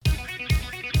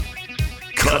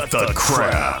Cut the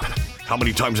crap. How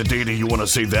many times a day do you want to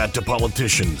say that to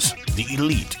politicians, the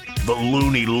elite, the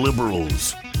loony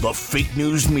liberals, the fake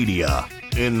news media,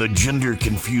 and the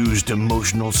gender-confused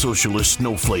emotional socialist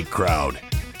snowflake crowd?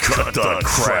 Cut the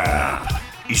crap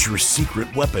is your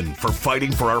secret weapon for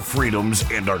fighting for our freedoms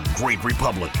and our great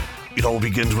republic. It all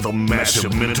begins with a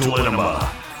massive mental enema,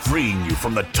 freeing you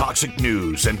from the toxic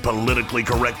news and politically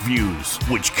correct views,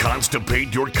 which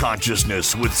constipate your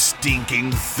consciousness with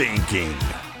stinking thinking.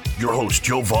 Your host,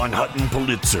 Jovan Hutton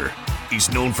Pulitzer.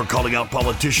 He's known for calling out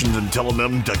politicians and telling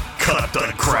them to cut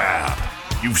the crap.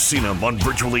 You've seen him on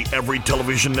virtually every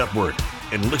television network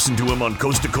and listened to him on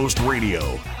Coast to Coast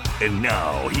Radio. And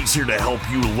now he's here to help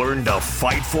you learn to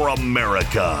fight for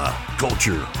America.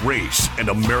 Culture, race, and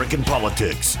American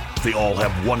politics. They all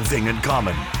have one thing in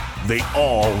common. They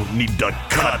all need to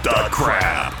cut the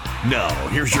crap. Now,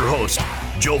 here's your host,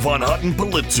 Jovan Hutton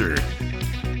Pulitzer.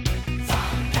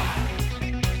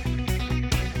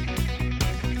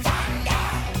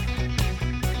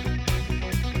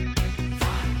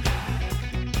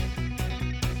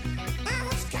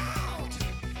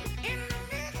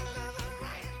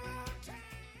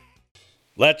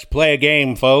 Let's play a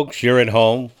game, folks. You're at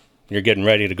home. You're getting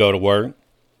ready to go to work.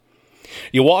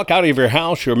 You walk out of your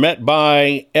house. You're met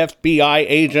by FBI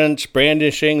agents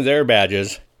brandishing their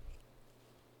badges.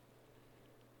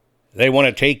 They want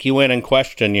to take you in and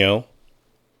question you.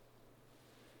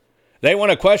 They want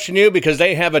to question you because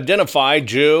they have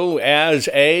identified you as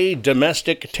a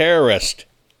domestic terrorist.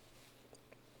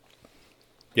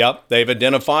 Yep, they've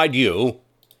identified you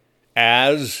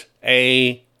as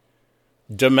a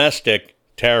domestic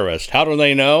terrorist. How do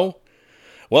they know?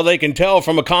 Well, they can tell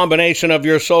from a combination of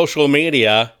your social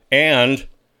media and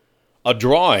a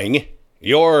drawing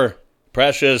your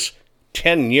precious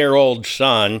 10-year-old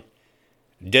son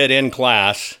did in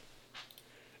class.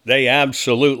 They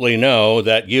absolutely know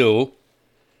that you,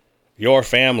 your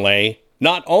family,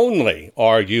 not only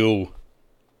are you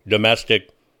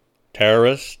domestic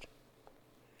terrorists,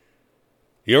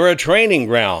 you're a training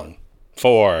ground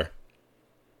for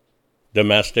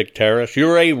domestic terrorists.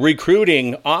 You're a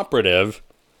recruiting operative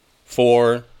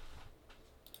for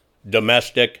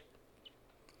domestic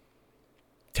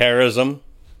terrorism.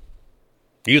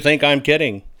 You think I'm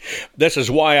kidding? This is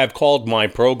why I've called my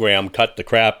program Cut the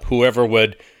Crap. Whoever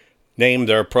would name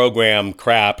their program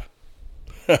crap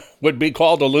would be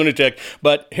called a lunatic.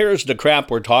 But here's the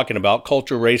crap we're talking about: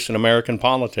 culture, race, and American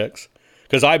politics.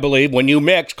 Because I believe when you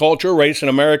mix culture, race, and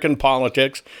American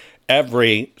politics,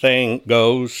 everything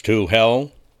goes to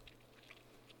hell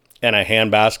in a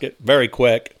handbasket very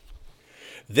quick.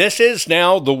 This is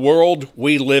now the world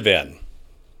we live in.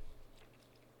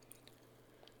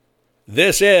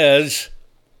 This is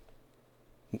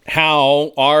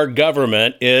how our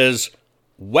government is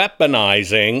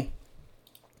weaponizing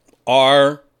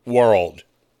our world.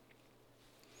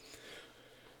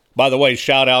 By the way,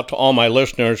 shout out to all my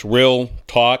listeners, Real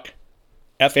Talk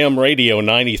FM Radio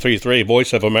 93.3,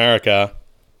 Voice of America.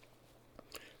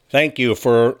 Thank you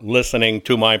for listening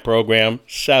to my program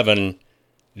 7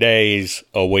 days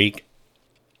a week.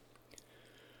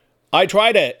 I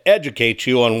try to educate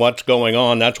you on what's going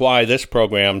on. That's why this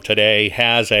program today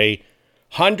has a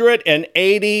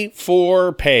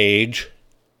 184-page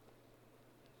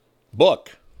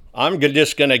book. I'm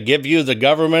just going to give you the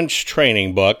government's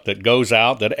training book that goes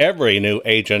out that every new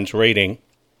agent's reading.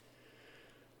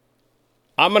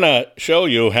 I'm going to show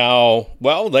you how,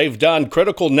 well, they've done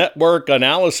critical network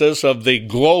analysis of the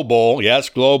global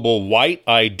white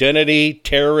identity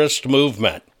terrorist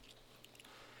movement.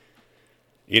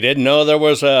 You didn't know there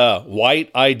was a white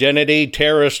identity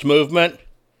terrorist movement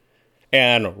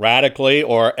and radically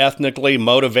or ethnically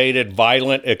motivated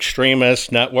violent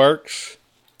extremist networks?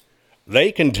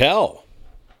 They can tell.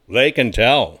 They can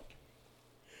tell.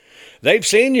 They've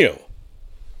seen you.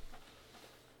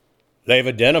 They've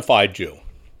identified you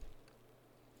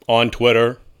on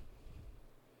Twitter,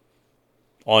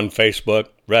 on Facebook,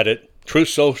 Reddit, Truth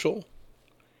Social.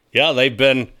 Yeah, they've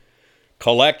been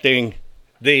collecting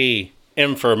the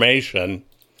information.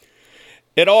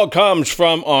 It all comes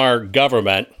from our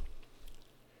government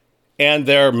and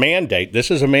their mandate. This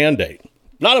is a mandate.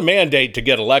 Not a mandate to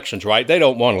get elections right. They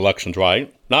don't want elections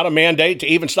right. Not a mandate to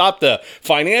even stop the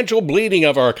financial bleeding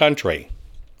of our country.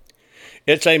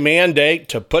 It's a mandate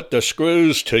to put the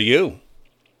screws to you.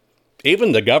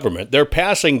 Even the government. They're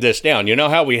passing this down. You know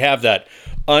how we have that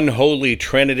unholy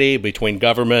trinity between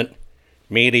government,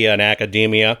 media, and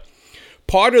academia?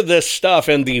 Part of this stuff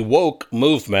in the woke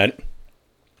movement,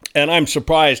 and I'm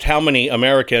surprised how many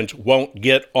Americans won't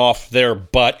get off their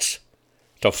butts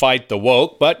to fight the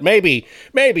woke, but maybe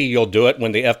you'll do it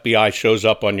when the FBI shows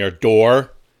up on your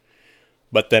door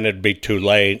but then it'd be too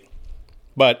late.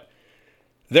 But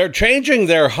they're changing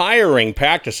their hiring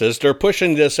practices. They're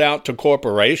pushing this out to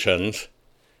corporations.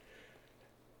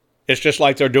 It's just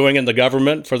like they're doing in the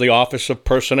government for the Office of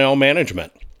Personnel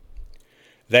Management.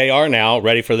 They are now,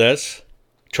 ready for this,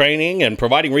 training and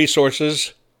providing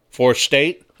resources for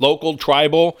state, local,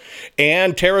 tribal,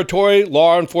 and territory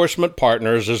law enforcement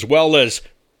partners, as well as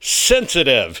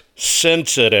sensitive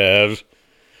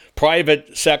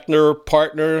private sector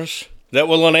partners that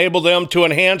will enable them to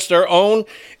enhance their own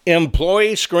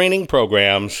employee screening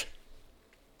programs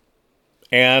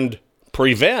and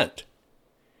prevent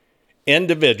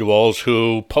individuals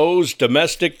who pose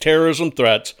domestic terrorism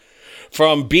threats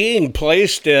from being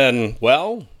placed in,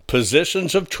 well,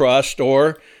 positions of trust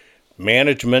or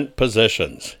management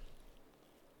positions.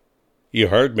 You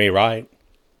heard me right.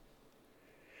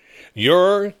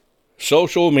 Your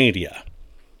social media,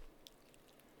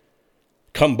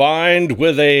 combined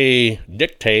with a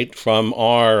dictate from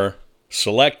our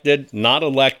selected, not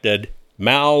elected,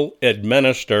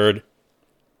 maladministered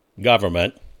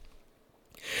government,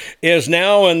 is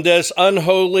now in this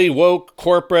unholy woke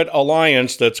corporate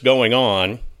alliance that's going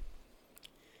on,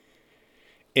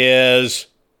 is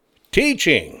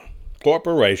teaching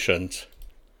corporations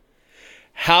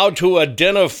how to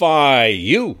identify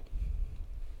you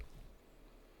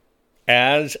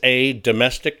as a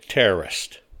domestic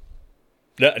terrorist.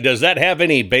 Does that have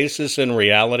any basis in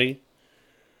reality?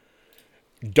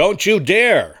 Don't you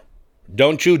dare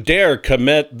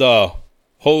commit the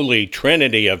holy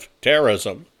trinity of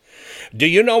terrorism. Do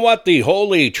you know what the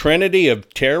holy trinity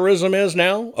of terrorism is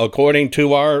now, according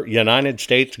to our United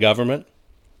States government?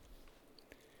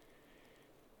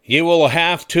 You will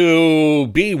have to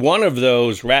be one of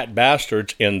those rat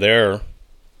bastards in their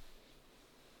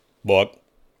book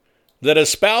that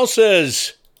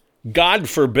espouses, God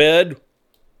forbid,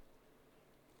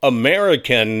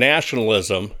 American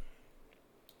nationalism.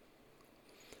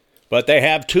 But they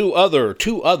have two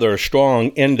other strong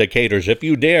indicators. If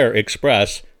you dare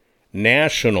express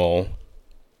national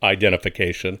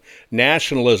identification,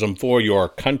 nationalism for your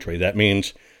country, that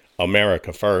means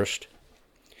America first.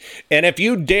 And if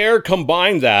you dare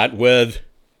combine that with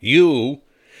you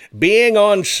being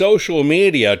on social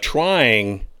media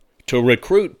trying to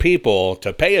recruit people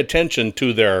to pay attention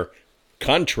to their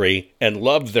country and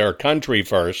love their country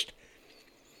first,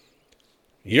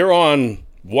 you're on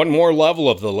one more level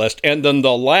of the list. And then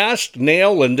the last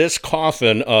nail in this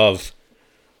coffin of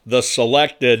the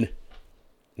selected,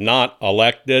 not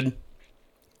elected,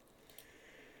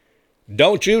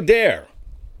 don't you dare,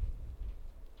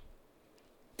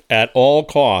 at all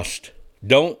cost,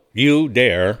 don't you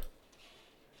dare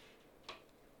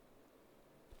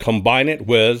combine it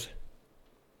with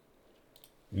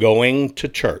going to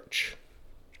church.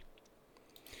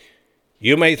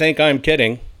 You may think I'm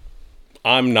kidding.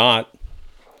 I'm not.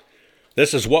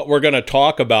 This is what we're going to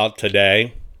talk about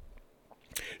today.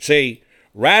 See,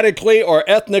 radically or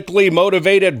ethnically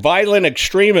motivated violent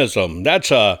extremism, that's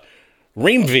a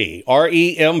RMVE,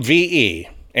 R-E-M-V-E,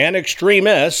 and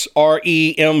extremists,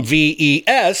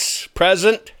 R-E-M-V-E-S,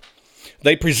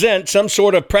 they present some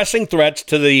sort of pressing threats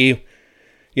to the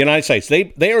United States.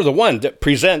 They are the ones that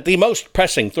present the most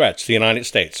pressing threats to the United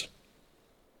States.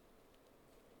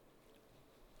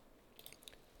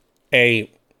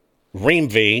 A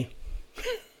RMVE,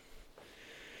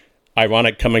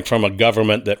 ironic coming from a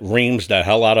government that reams the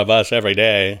hell out of us every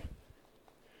day.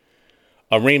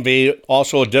 A RMVE,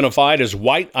 also identified as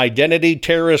White Identity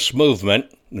Terrorist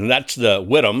Movement, and that's the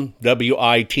WITM,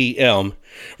 W-I-T-M.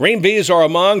 RMVEs are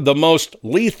among the most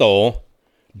lethal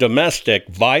domestic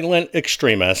violent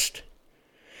extremists,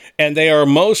 and they are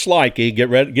most likely, get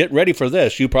ready for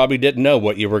this, you probably didn't know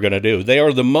what you were going to do. They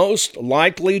are the most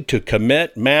likely to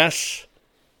commit mass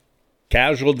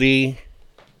casualty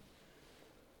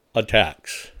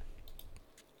attacks.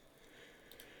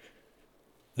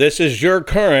 This is your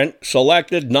current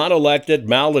selected, not elected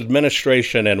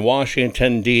maladministration in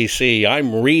Washington, D.C.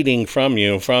 I'm reading from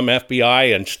you from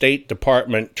FBI and State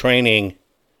Department training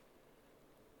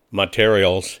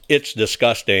materials. It's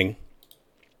disgusting.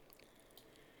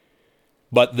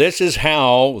 But this is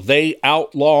how they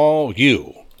outlaw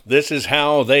you. This is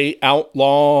how they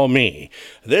outlaw me.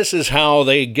 This is how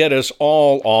they get us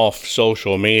all off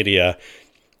social media.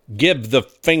 Give the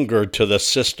finger to the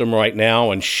system right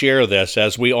now and share this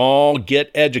as we all get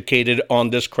educated on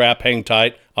this crap. Hang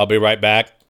tight. I'll be right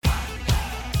back.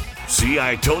 See,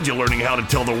 I told you learning how to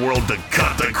tell the world to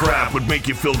cut the crap would make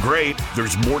you feel great.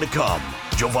 There's more to come.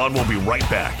 Jovan will be right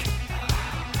back.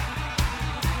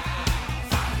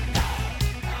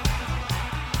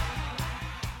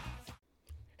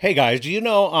 Hey guys, do you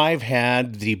know I've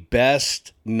had the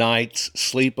best night's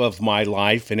sleep of my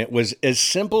life, and it was as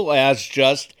simple as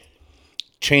just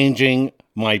changing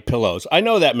my pillows. I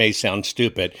know that may sound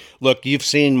stupid. Look, you've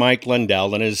seen Mike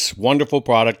Lindell and his wonderful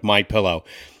product, My Pillow.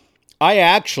 I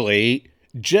actually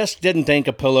just didn't think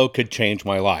a pillow could change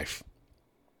my life.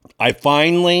 I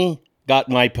finally got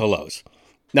My Pillows.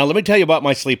 Now, let me tell you about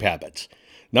my sleep habits.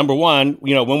 Number one,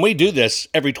 when we do this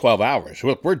every 12 hours,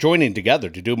 look, we're joining together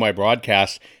to do my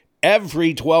broadcast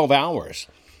every 12 hours.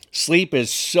 Sleep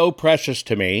is so precious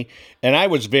to me, and I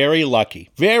was very lucky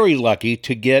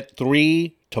to get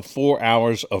 3 to 4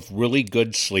 hours of really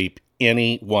good sleep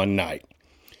any one night.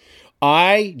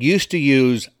 I used to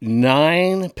use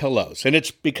 9 pillows, and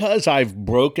it's because I've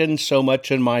broken so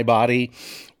much in my body,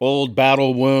 old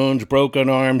battle wounds, broken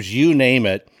arms, you name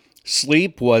it.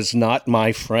 Sleep was not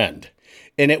my friend.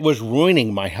 And it was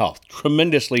ruining my health,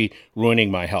 tremendously ruining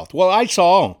my health. Well, I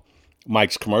saw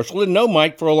Mike's commercial, didn't know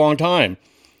Mike for a long time.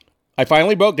 I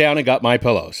finally broke down and got My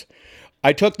Pillows.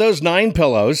 I took those 9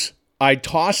 pillows, I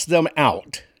tossed them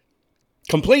out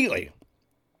completely.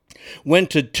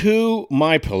 Went to 2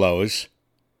 My Pillows.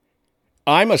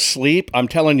 I'm asleep, I'm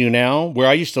telling you now, where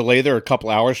I used to lay there a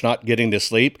couple hours not getting to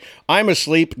sleep. I'm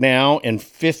asleep now in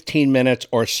 15 minutes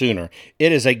or sooner.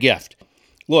 It is a gift.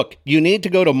 Look, you need to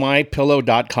go to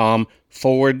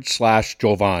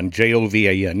mypillow.com/Jovan,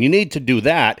 Jovan. You need to do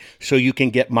that so you can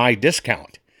get my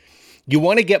discount. You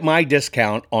want to get my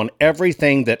discount on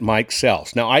everything that Mike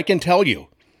sells. Now, I can tell you,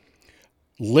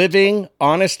 living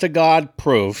honest-to-God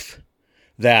proof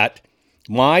that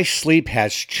my sleep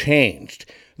has changed.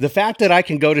 The fact that I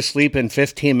can go to sleep in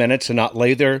 15 minutes and not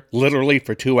lay there literally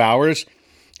for 2 hours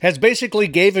has basically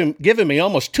given me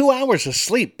almost 2 hours of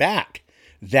sleep back.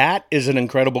 That is an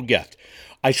incredible gift.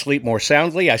 I sleep more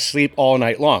soundly. I sleep all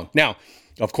night long. Now,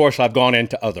 of course, I've gone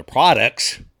into other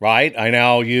products, right? I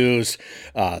now use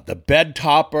the bed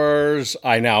toppers.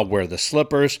 I now wear the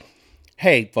slippers.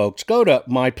 Hey, folks, go to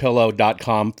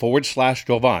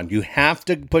mypillow.com/Jovan. You have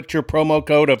to put your promo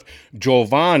code of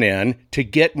Jovan in to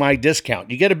get my discount.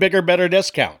 You get a bigger, better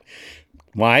discount.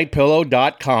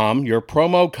 mypillow.com. Your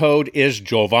promo code is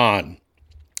Jovan.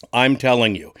 I'm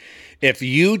telling you. If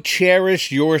you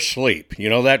cherish your sleep, you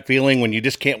know that feeling when you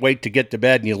just can't wait to get to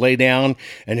bed and you lay down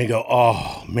and you go,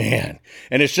 oh man,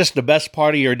 and it's just the best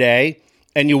part of your day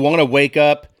and you want to wake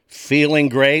up feeling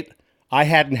great. I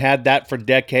hadn't had that for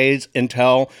decades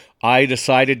until I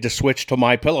decided to switch to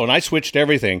My Pillow, and I switched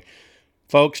everything.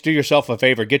 Folks, do yourself a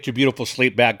favor, get your beautiful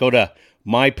sleep back. Go to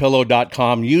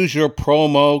mypillow.com, use your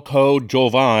promo code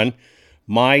Jovan,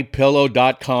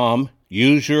 mypillow.com,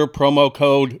 use your promo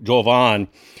code Jovan.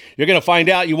 You're going to find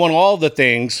out you want all the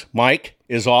things Mike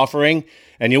is offering,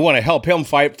 and you want to help him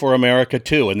fight for America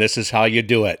too, and this is how you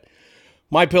do it.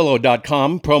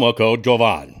 MyPillow.com, promo code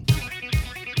Jovan.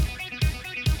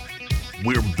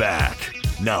 We're back.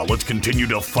 Now let's continue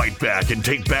to fight back and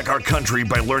take back our country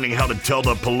by learning how to tell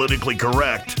the politically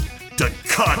correct to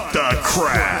cut the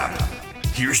crap.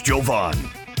 Here's Jovan.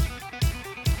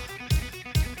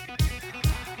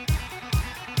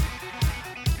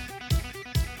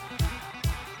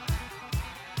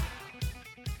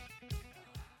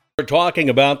 We're talking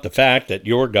about the fact that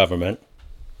your government,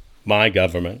 my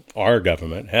government, our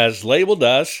government, has labeled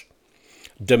us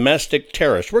domestic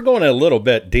terrorists. We're going a little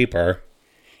bit deeper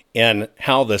in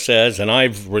how this is, and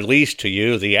I've released to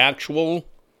you the actual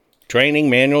training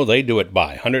manual. They do it by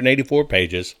 184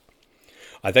 pages.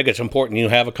 I think it's important you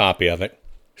have a copy of it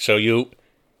so you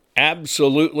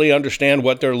absolutely understand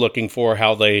what they're looking for,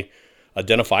 how they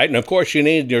identify it. And of course,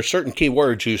 there's certain key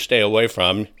words you stay away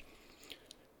from.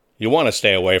 You want to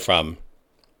stay away from.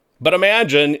 But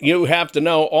imagine you have to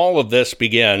know all of this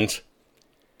begins.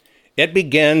 It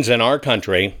begins in our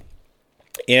country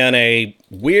in a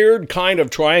weird kind of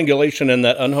triangulation, in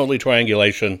that unholy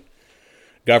triangulation,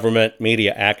 government,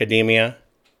 media, academia.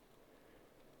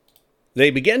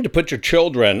 They begin to put your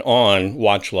children on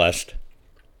watch list.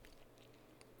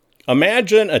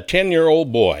 Imagine a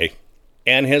 10-year-old boy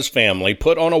and his family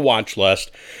put on a watch list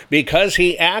because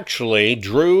he actually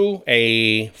drew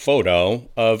a photo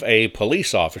of a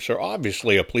police officer,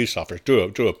 obviously a police officer,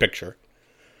 drew a picture,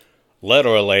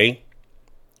 literally,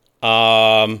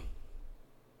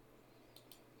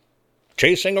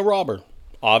 chasing a robber,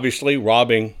 obviously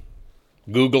robbing,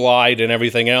 Google-eyed and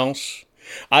everything else.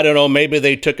 I don't know, maybe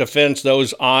they took offense.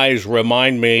 Those eyes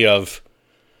remind me of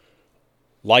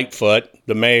Lightfoot,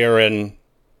 the mayor in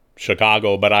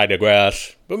Chicago, but I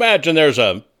digress. Imagine there's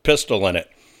a pistol in it.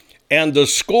 And the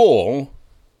school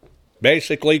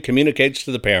basically communicates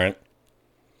to the parent,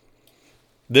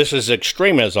 this is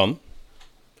extremism.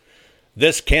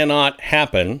 This cannot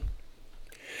happen.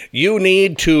 You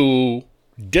need to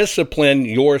discipline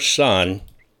your son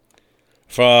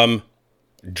from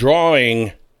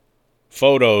drawing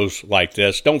photos like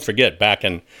this. Don't forget, back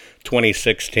in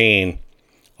 2016,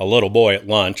 a little boy at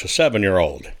lunch, a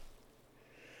 7-year-old,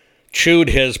 chewed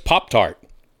his Pop-Tart.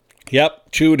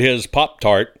 Yep, chewed his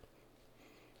Pop-Tart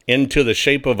into the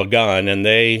shape of a gun, and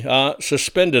they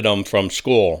suspended him from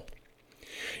school.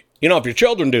 You know, if your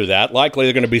children do that, likely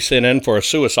they're going to be sent in for a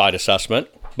suicide assessment.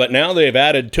 But now they've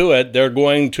added to it, they're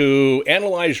going to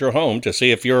analyze your home to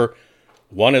see if you're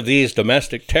one of these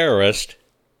domestic terrorists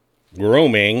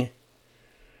grooming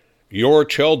your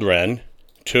children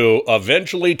to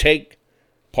eventually take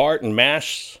part in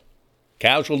mass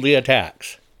casualty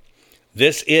attacks.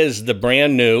 This is the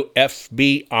brand new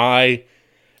FBI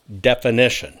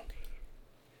definition.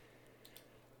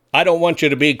 I don't want you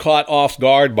to be caught off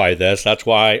guard by this. That's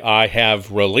why I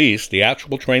have released the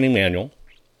actual training manual,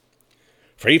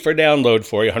 free for download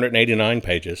for you, 189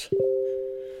 pages,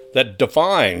 that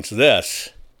defines this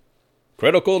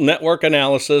critical network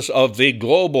analysis of the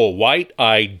global white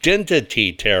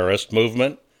identity terrorist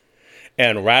movement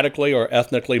and radically or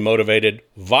ethnically motivated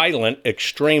violent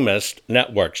extremist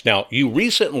networks. Now, you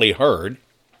recently heard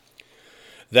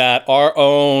that our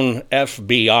own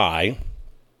FBI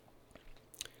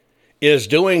is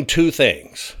doing two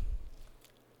things.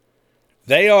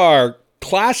 They are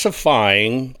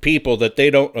classifying people that they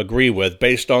don't agree with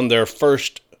based on their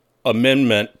First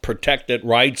Amendment protected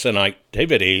rights and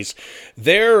activities.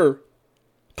 They're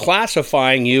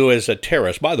classifying you as a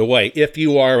terrorist. By the way, if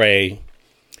you are a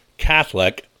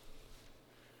Catholic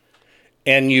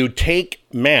and you take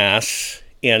Mass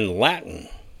in Latin,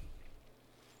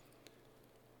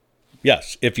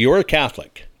 yes, if you're a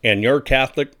Catholic and your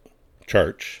Catholic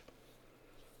church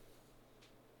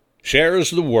shares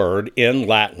the word in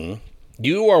Latin,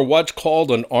 you are what's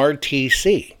called an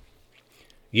RTC.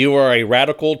 You are a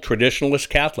radical traditionalist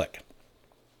Catholic.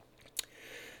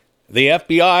 The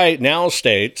FBI now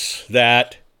states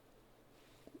that,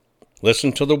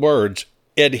 listen to the words,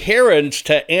 adherence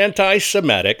to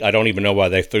anti-Semitic, I don't even know why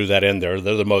they threw that in there,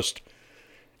 they're the most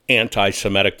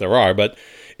anti-Semitic there are, but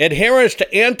adherence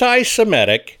to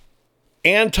anti-Semitic,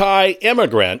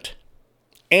 anti-immigrant,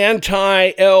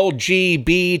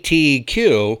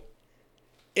 anti-LGBTQ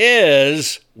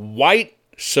is white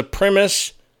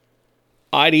supremacist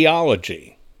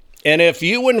ideology. And if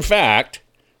you, in fact,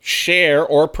 share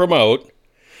or promote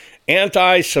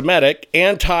anti-Semitic,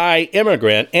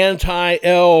 anti-immigrant,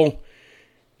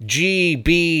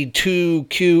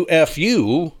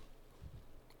 anti-LGBTQFU,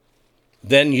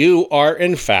 then you are,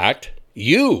 in fact,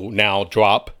 you now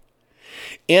drop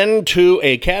into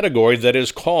a category that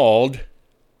is called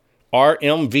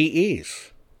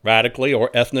RMVEs, radically or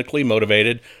ethnically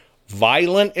motivated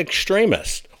violent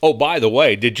extremists. Oh, by the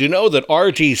way, did you know that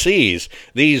RTCs,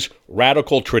 these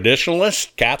radical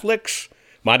traditionalist Catholics,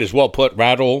 might as well put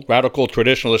radical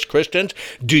traditionalist Christians,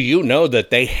 do you know that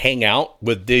they hang out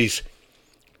with these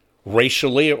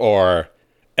racially or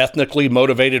ethnically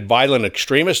motivated violent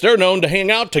extremists? They're known to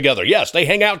hang out together. Yes, they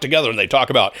hang out together and they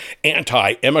talk about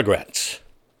anti-immigrants,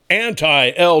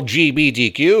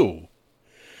 anti-LGBTQ.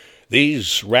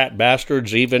 These rat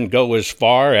bastards even go as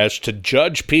far as to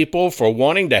judge people for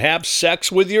wanting to have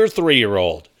sex with your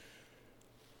 3-year-old.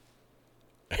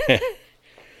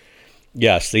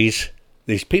 Yes, these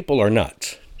people are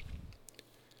nuts.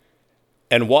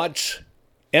 And what's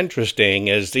interesting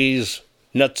is these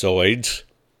nutsoids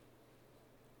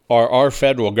are our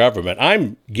federal government.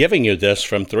 I'm giving you this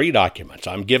from 3 documents.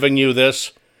 I'm giving you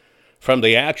this from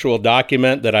the actual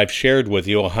document that I've shared with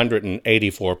you,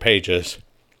 184 pages.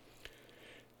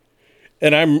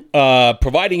 And I'm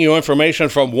providing you information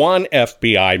from one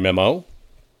FBI memo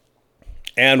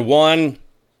and one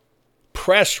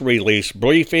press release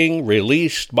briefing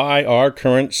released by our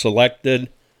current selected,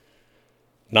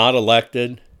 not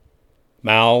elected,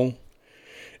 Mao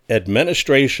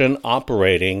administration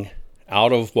operating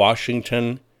out of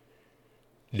Washington,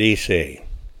 D.C.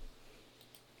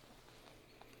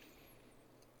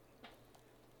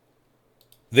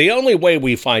 The only way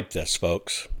we fight this,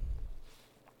 folks,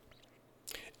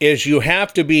 is you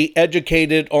have to be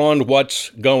educated on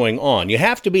what's going on. You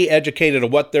have to be educated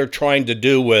on what they're trying to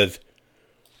do with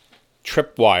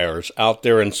tripwires out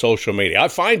there in social media. I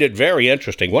find it very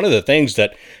interesting. One of the things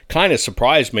that kind of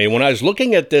surprised me when I was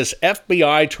looking at this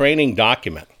FBI training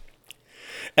document,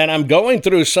 and I'm going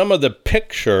through some of the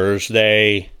pictures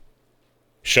they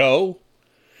show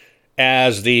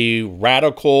as the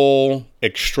radical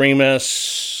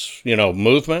extremist,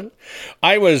 movement,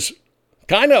 I was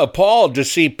kind of appalled to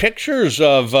see pictures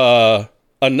of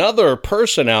another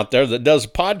person out there that does a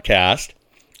podcast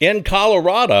in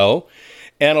Colorado,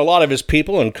 and a lot of his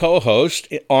people and co-hosts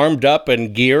armed up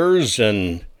in gears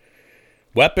and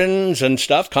weapons and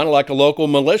stuff, kind of like a local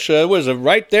militia. It was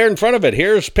right there in front of it.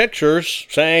 Here's pictures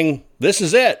saying, this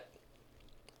is it.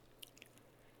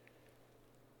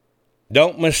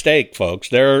 Don't mistake, folks.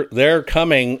 They're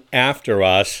coming after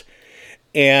us.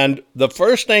 And the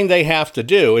first thing they have to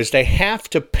do is they have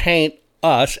to paint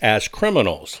us as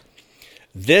criminals.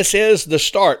 This is the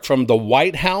start from the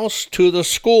White House to the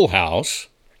schoolhouse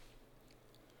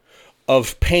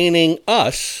of painting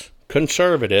us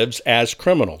conservatives as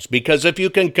criminals. Because if you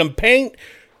can paint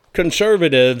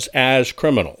conservatives as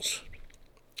criminals,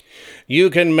 you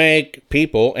can make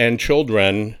people and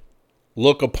children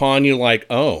look upon you like,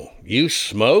 oh, you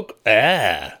smoke?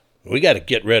 We got to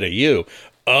get rid of you.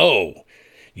 Oh,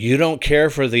 you don't care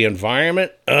for the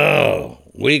environment? Oh,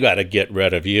 we got to get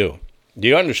rid of you. Do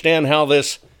you understand how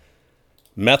this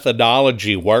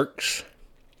methodology works?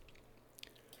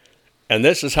 And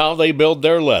this is how they build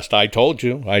their list. I told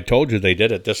you they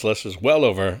did it. This list is well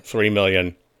over 3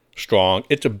 million strong.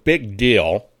 It's a big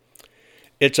deal.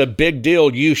 It's a big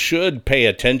deal you should pay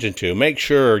attention to. Make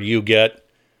sure you get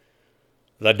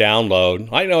the download.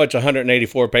 I know it's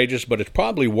 184 pages, but it's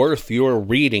probably worth your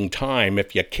reading time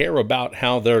if you care about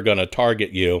how they're going to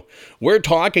target you. We're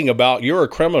talking about you're a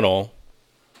criminal,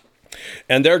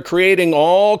 and they're creating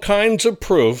all kinds of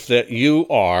proof that you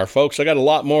are. Folks, I got a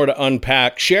lot more to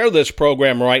unpack. Share this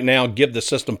program right now. Give the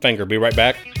system finger. Be right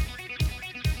back.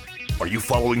 Are you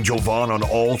following Jovan on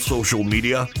all social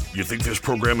media? You think this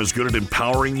program is good at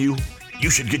empowering you? You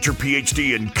should get your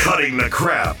PhD in cutting the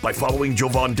crap by following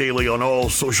Jovan daily on all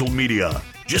social media.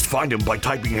 Just find him by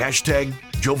typing hashtag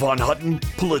Jovan Hutton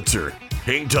Pulitzer.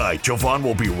 Hang tight, Jovan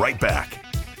will be right back.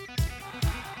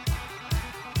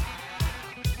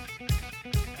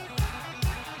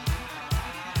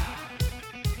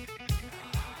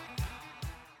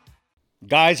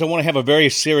 Guys, I want to have a very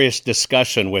serious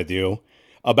discussion with you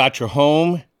about your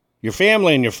home, your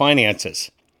family, and your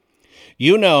finances.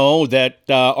 You know that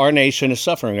our nation is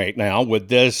suffering right now with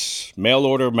this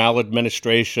mail-order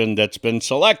maladministration that's been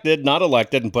selected, not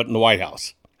elected, and put in the White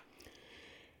House.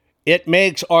 It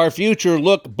makes our future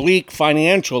look bleak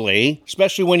financially,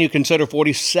 especially when you consider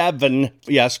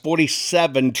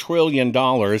 $47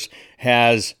 trillion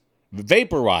has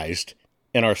vaporized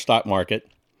in our stock market.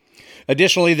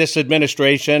 Additionally, this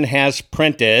administration has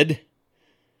printed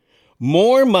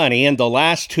more money in the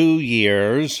last 2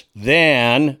 years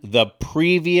than the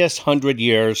previous 100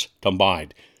 years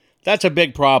combined. That's a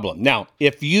big problem. Now,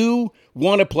 if you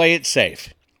want to play it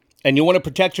safe and you want to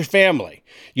protect your family,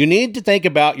 you need to think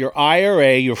about your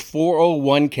IRA, your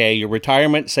 401k, your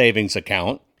retirement savings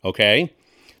account, okay?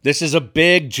 This is a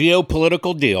big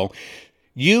geopolitical deal.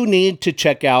 You need to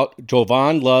check out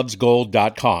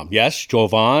JovanLovesGold.com. Yes,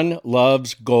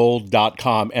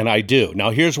 JovanLovesGold.com, and I do.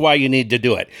 Now, here's why you need to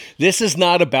do it. This is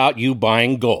not about you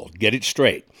buying gold. Get it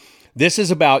straight. This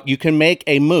is about you can make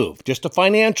a move, just a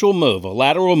financial move, a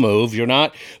lateral move. You're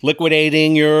not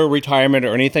liquidating your retirement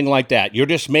or anything like that. You're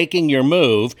just making your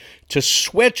move to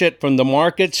switch it from the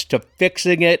markets to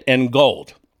fixing it in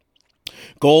gold.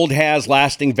 Gold has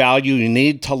lasting value. You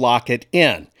need to lock it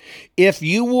in. If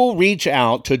you will reach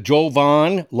out to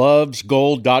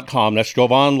JovanLovesGold.com, that's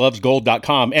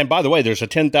JovanLovesGold.com. And by the way, there's a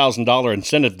 $10,000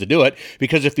 incentive to do it,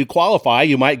 because if you qualify,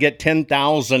 you might get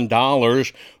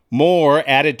 $10,000 more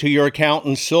added to your account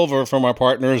in silver from our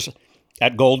partners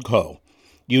at Goldco.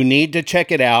 You need to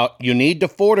check it out. You need to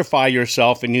fortify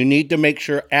yourself, and you need to make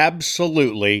sure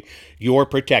absolutely you're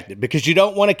protected, because you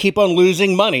don't want to keep on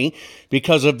losing money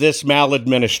because of this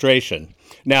maladministration.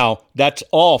 Now, that's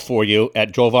all for you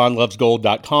at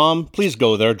JovanLovesGold.com. Please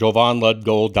go there,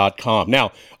 JovanLovesGold.com.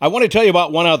 Now, I want to tell you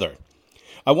about one other.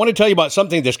 I want to tell you about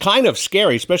something that's kind of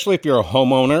scary, especially if you're a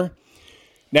homeowner.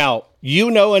 Now, you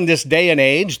know in this day and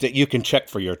age that you can check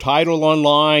for your title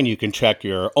online, you can check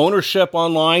your ownership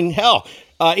online. Hell,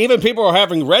 even people are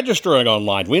having registering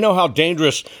online. We know how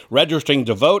dangerous registering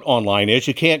to vote online is.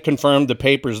 You can't confirm the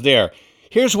papers there.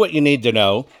 Here's what you need to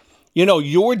know. You know,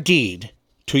 your deed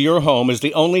to your home is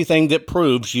the only thing that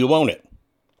proves you own it.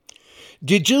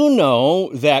 Did you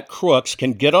know that crooks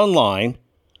can get online,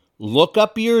 look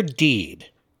up your deed,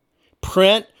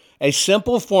 print a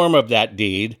simple form of that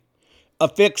deed,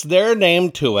 affix their name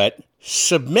to it,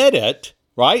 submit it,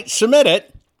 right? Submit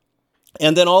it,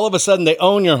 and then all of a sudden they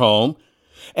own your home,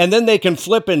 and then they can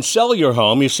flip and sell your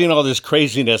home. You've seen all this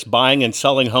craziness buying and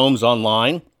selling homes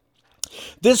online.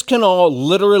 This can all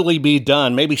literally be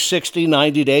done, maybe 60,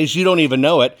 90 days. You don't even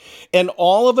know it. And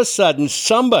all of a sudden,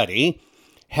 somebody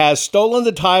has stolen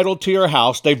the title to your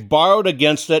house. They've borrowed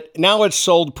against it. Now it's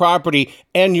sold property,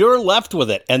 and you're left with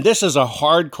it. And this is a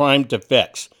hard crime to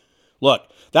fix. Look,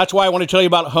 that's why I want to tell you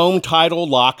about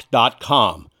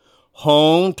HomeTitleLock.com.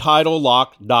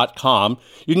 HomeTitleLock.com.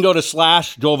 You can go to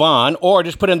 /Jovan or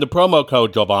just put in the promo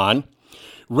code Jovan.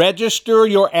 Register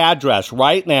your address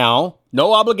right now.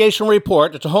 No obligation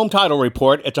report. It's a home title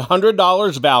report. It's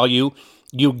 $100 value.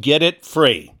 You get it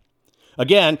free.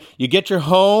 Again, you get your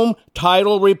home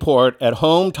title report at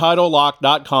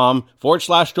HomeTitleLock.com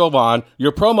 /Jovan.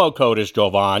 Your promo code is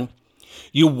Jovan.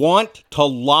 You want to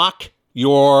lock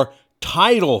your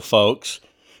title, folks.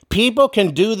 People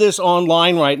can do this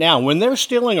online right now. When they're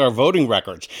stealing our voting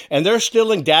records and they're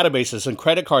stealing databases and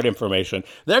credit card information,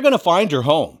 they're going to find your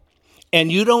home.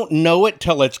 And you don't know it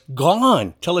till it's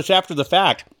gone, till it's after the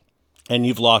fact, and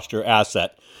you've lost your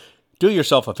asset. Do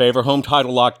yourself a favor,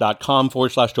 HomeTitleLock.com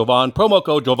 /Jovan, promo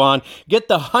code Jovan. Get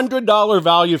the $100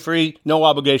 value free, no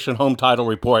obligation home title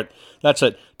report. That's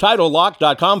it,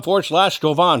 TitleLock.com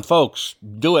 /Jovan. Folks,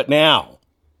 do it now.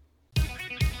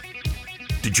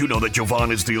 Did you know that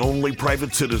Jovan is the only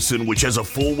private citizen which has a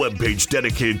full webpage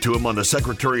dedicated to him on the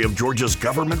Secretary of Georgia's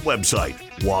government website?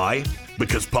 Why?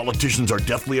 Because politicians are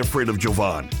deathly afraid of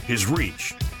Jovan, his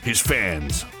reach, his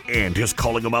fans, and his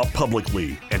calling them out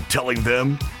publicly and telling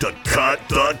them to cut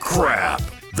the crap.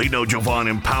 They know Jovan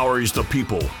empowers the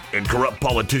people, and corrupt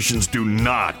politicians do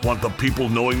not want the people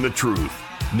knowing the truth.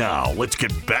 Now, let's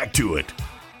get back to it.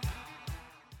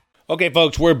 Okay,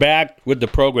 folks, we're back with the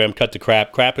program, Cut the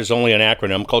Crap. CRAP is only an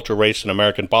acronym, Culture, Race, and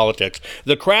American Politics.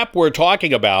 The crap we're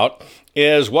talking about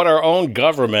is what our own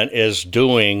government is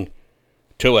doing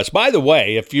to us. By the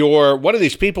way, if you're one of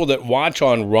these people that watch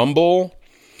on Rumble,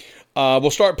 we'll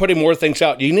start putting more things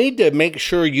out. You need to make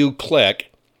sure you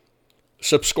click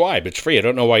subscribe. It's free. I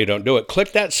don't know why you don't do it.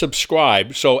 Click that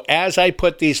subscribe so as I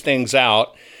put these things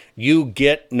out, you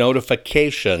get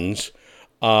notifications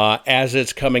as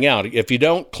it's coming out. If you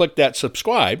don't click that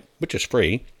subscribe, which is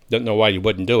free, don't know why you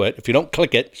wouldn't do it. If you don't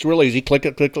click it, it's real easy. Click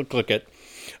it.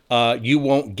 You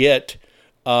won't get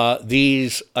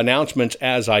these announcements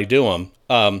as I do them.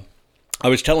 I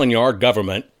was telling you, our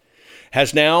government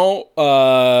has now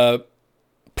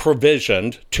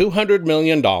provisioned $200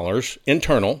 million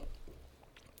internal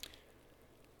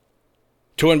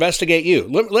to investigate you.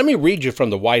 Let me read you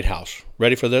from the White House.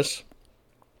 Ready for this?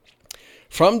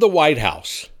 From the White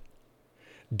House,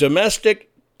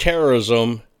 domestic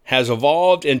terrorism has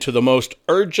evolved into the most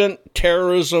urgent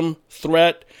terrorism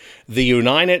threat the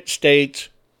United States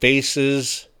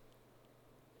faces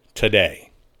today.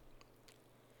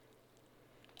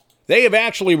 They have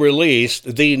actually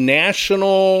released the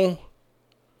National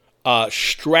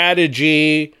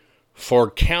Strategy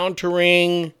for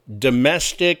Countering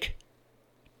Domestic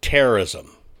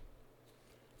Terrorism.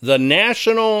 The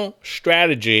National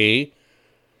Strategy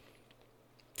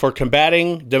for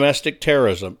Combating Domestic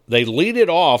Terrorism. They lead it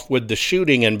off with the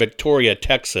shooting in Victoria,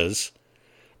 Texas,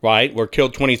 right? Where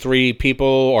killed 23 people,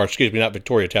 or excuse me, not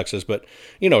Victoria, Texas, but,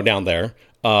 down there,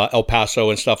 El Paso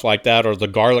and stuff like that, or the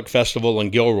Garlic Festival in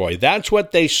Gilroy. That's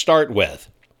what they start with.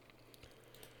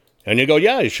 And you go,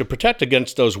 yeah, you should protect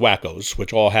against those wackos,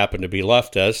 which all happen to be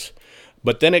leftists.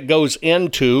 But then it goes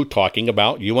into talking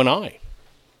about you and I,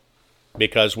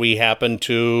 because we happen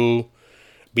to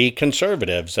be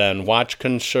conservatives and watch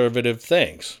conservative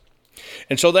things.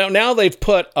 And so now they've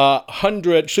put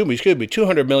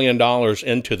 $200 million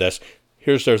into this.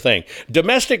 Here's their thing.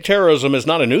 Domestic terrorism is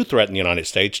not a new threat in the United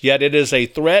States, yet it is a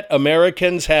threat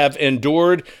Americans have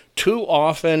endured too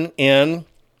often in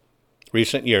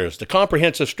recent years. The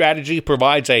comprehensive strategy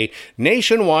provides a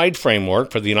nationwide framework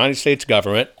for the United States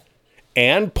government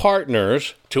and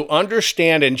partners to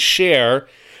understand and share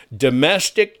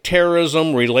domestic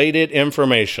terrorism-related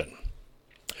information,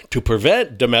 to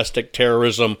prevent domestic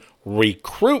terrorism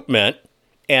recruitment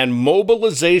and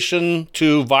mobilization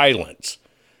to violence,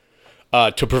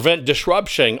 to prevent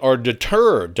disruption or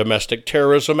deter domestic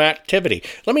terrorism activity.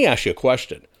 Let me ask you a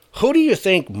question. Who do you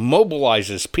think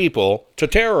mobilizes people to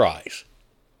terrorize?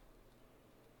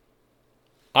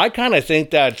 I kind of think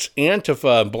that's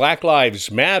Antifa and Black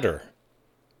Lives Matter.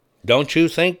 Don't you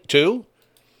think too?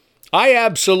 I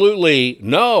absolutely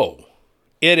know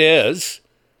it is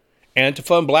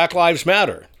Antifa and Black Lives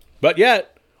Matter. But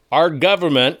yet, our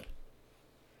government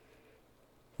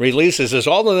releases this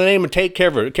all in the name of take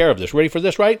care of this. Ready for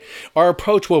this, right? Our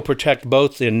approach will protect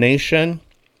both the nation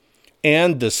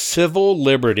and the civil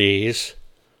liberties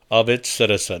of its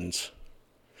citizens.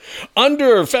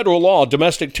 Under federal law,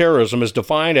 domestic terrorism is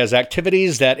defined as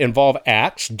activities that involve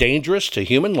acts dangerous to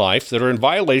human life that are in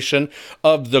violation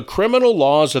of the criminal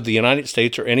laws of the United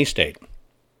States or any state.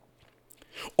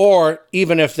 or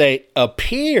even if they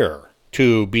appear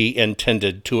to be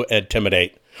intended to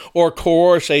intimidate or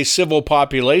coerce a civil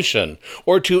population,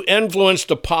 or to influence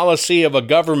the policy of a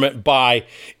government by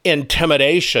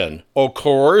intimidation or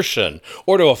coercion,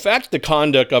 or to affect the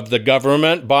conduct of the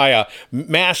government by a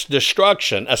mass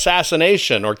destruction,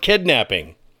 assassination, or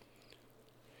kidnapping.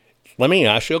 Let me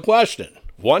ask you a question.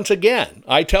 Once again,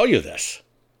 I tell you this.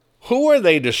 Who are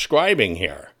they describing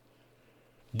here?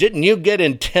 Didn't you get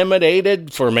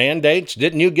intimidated for mandates?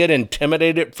 Didn't you get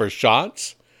intimidated for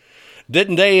shots?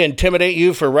 Didn't they intimidate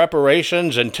you for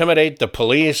reparations, intimidate the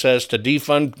police as to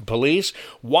defund police?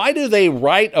 Why do they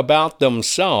write about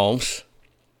themselves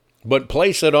but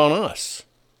place it on us?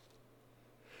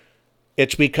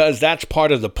 It's because that's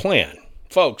part of the plan.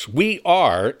 Folks, we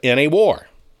are in a war.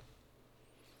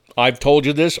 I've told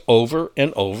you this over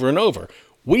and over and over.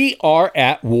 We are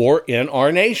at war in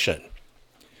our nation.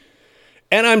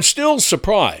 And I'm still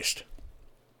surprised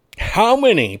how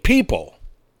many people,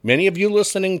 many of you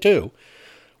listening too,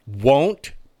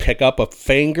 won't pick up a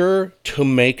finger to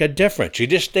make a difference. You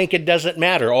just think it doesn't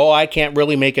matter. Oh, I can't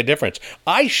really make a difference.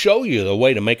 I show you the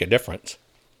way to make a difference.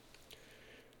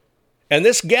 And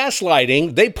this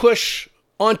gaslighting, they push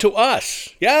onto us.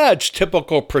 Yeah, it's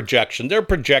typical projection. They're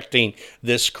projecting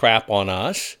this crap on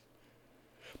us.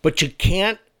 But you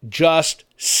can't just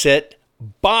sit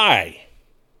by.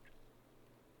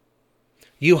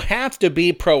 You have to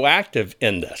be proactive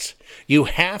in this. You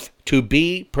have to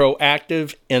be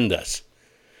proactive in this.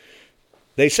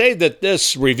 They say that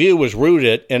this review was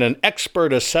rooted in an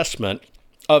expert assessment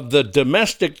of the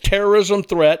domestic terrorism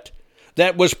threat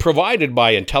that was provided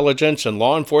by intelligence and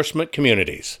law enforcement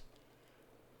communities.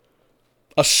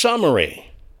 A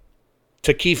summary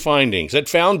to key findings. It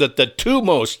found that the two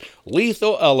most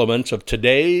lethal elements of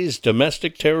today's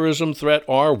domestic terrorism threat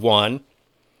are: 1,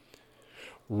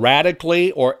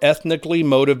 radically or ethnically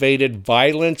motivated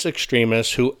violence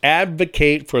extremists who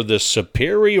advocate for the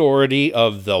superiority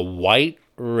of the white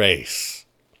race.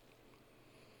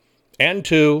 And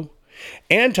 2,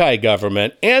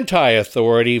 anti-government,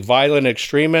 anti-authority violent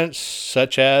extremists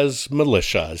such as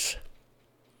militias.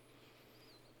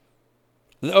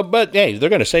 But hey, they're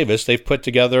going to save us. They've put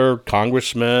together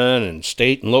congressmen and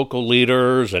state and local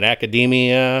leaders and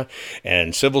academia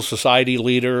and civil society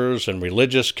leaders and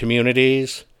religious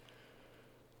communities.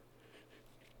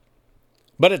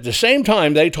 But at the same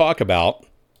time, they talk about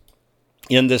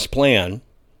in this plan,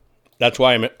 that's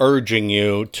why I'm urging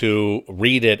you to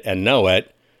read it and know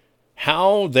it,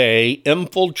 how they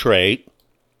infiltrate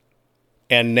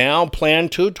and now plan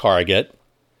to target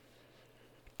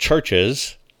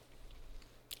churches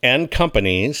and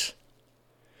companies,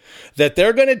 that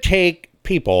they're going to take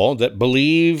people that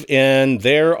believe in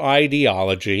their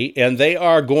ideology and they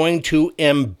are going to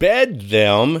embed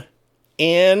them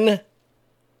in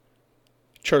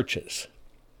churches.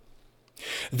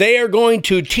 They are going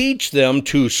to teach them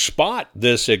to spot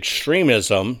this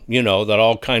extremism, that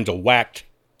all kinds of whacked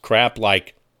crap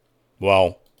like,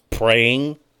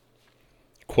 praying,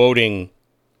 quoting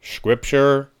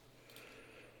scripture.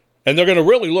 And they're going to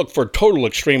really look for total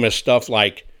extremist stuff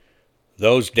like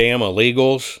those damn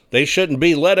illegals. They shouldn't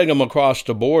be letting them across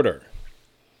the border.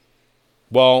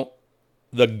 Well,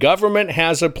 the government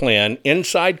has a plan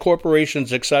inside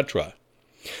corporations, etc.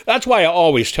 That's why I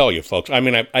always tell you, folks. I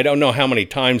don't know how many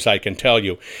times I can tell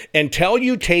you. Until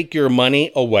you take your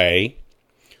money away,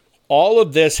 all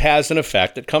of this has an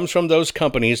effect that comes from those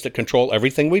companies that control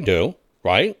everything we do,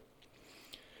 right?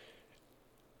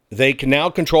 They can now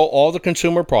control all the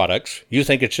consumer products. You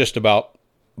think it's just about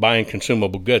buying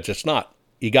consumable goods. It's not.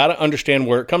 You got to understand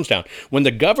where it comes down. When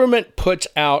the government puts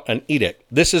out an edict,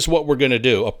 this is what we're going to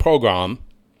do, a program,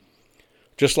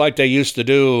 just like they used to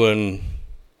do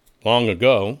long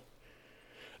ago,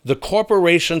 the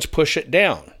corporations push it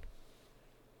down.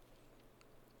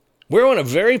 We're on a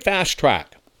very fast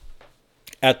track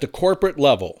at the corporate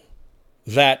level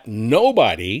that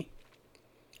nobody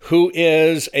who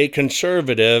is a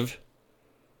conservative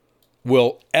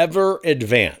will ever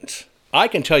advance. I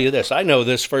can tell you this. I know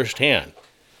this firsthand.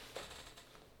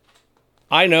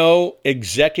 I know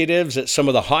executives at some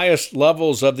of the highest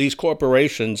levels of these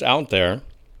corporations out there.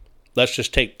 Let's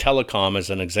just take telecom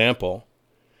as an example.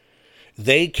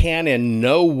 They can in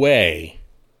no way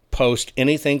post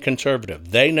anything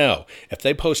conservative. They know if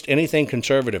they post anything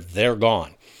conservative, they're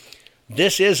gone.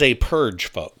 This is a purge,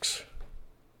 folks.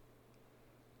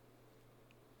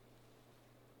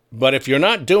 But if you're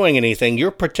not doing anything,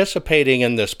 you're participating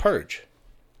in this purge.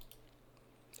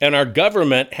 And our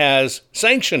government has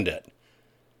sanctioned it.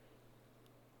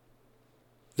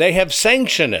 They have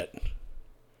sanctioned it.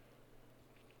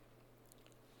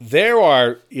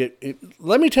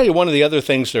 let me tell you one of the other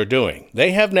things they're doing.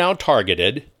 They have now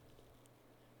targeted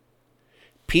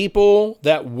people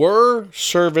that were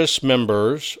service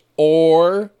members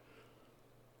or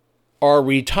are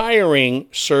retiring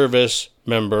service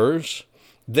members.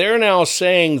 They're now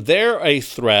saying they're a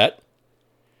threat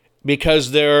because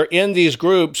they're in these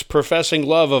groups professing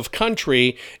love of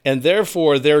country, and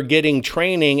therefore they're getting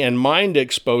training and mind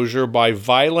exposure by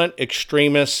violent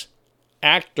extremist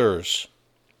actors.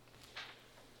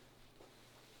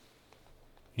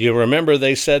 You remember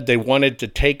they said they wanted to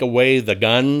take away the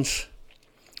guns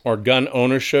or gun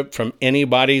ownership from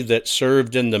anybody that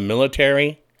served in the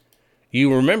military?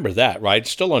 You remember that, right?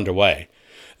 It's still underway.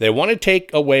 They want to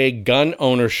take away gun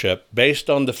ownership based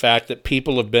on the fact that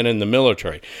people have been in the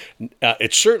military.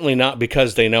 It's certainly not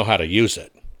because they know how to use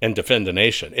it and defend the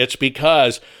nation. It's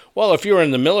because, well, if you're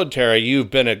in the military, you've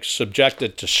been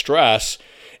subjected to stress,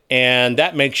 and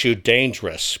that makes you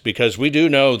dangerous, because we do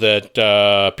know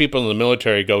that people in the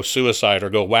military go suicide or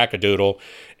go wackadoodle,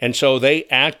 and so they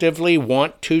actively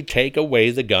want to take away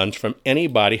the guns from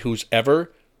anybody who's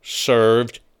ever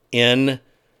served in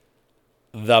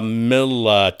the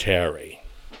military.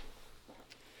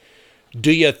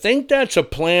 Do you think that's a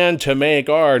plan to make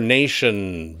our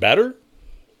nation better?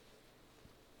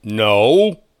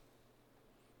 No.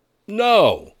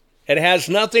 It has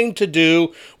nothing to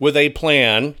do with a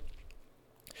plan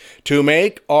to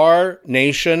make our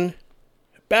nation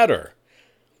better.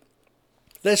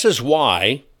 This is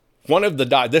why one of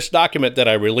this document that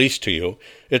I released to you,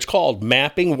 it's called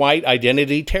Mapping White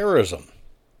Identity Terrorism.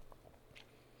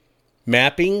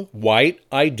 Mapping White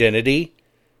Identity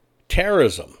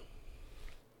Terrorism.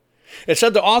 It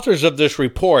said the authors of this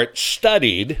report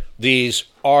studied these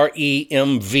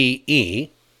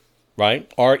RMVE,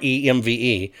 right?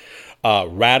 RMVE,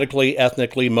 radically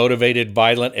ethnically motivated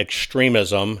violent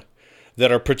extremism,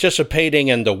 that are participating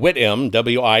in the WITM,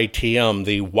 W-I-T-M,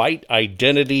 the White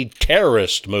Identity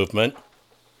Terrorist Movement.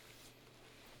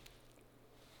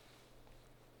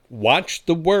 Watch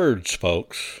the words,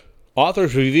 folks.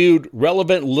 Authors reviewed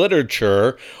relevant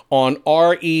literature on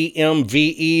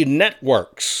RMVE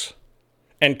networks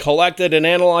and collected and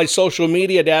analyzed social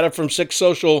media data from 6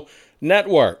 social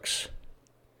networks.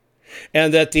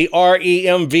 And that the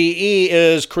RMVE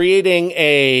is creating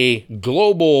a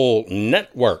global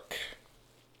network.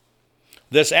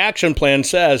 This action plan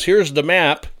says, here's the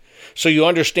map, so you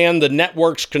understand the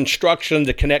network's construction,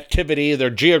 the connectivity, their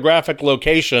geographic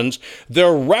locations,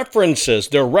 their references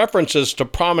to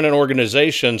prominent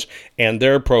organizations, and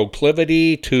their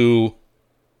proclivity to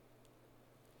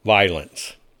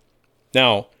violence.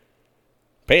 Now,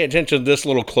 pay attention to this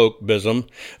little cloakism.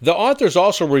 The authors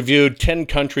also reviewed 10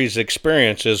 countries'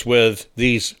 experiences with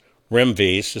these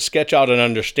RMVEs to sketch out an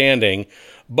understanding,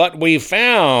 but we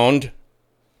found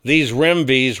these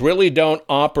RMVEs really don't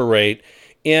operate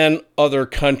in other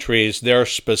countries. They're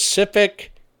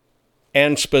specific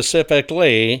and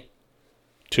specifically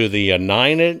to the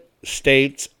United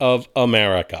States of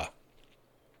America.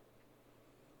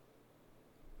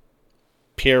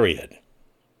 Period.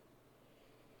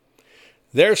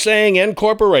 They're saying in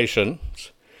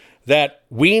corporations that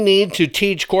we need to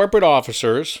teach corporate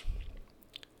officers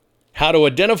how to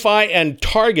identify and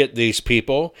target these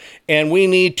people, and we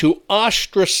need to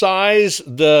ostracize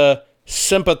the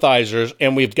sympathizers,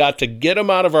 and we've got to get them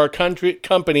out of our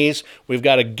companies. We've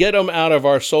got to get them out of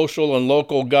our social and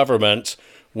local governments.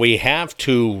 We have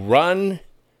to run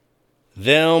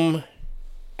them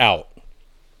out.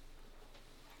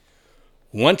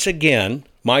 Once again,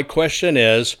 my question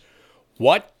is,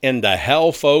 what in the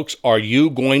hell, folks, are you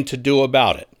going to do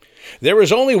about it? There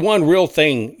is only one real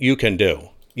thing you can do.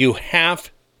 You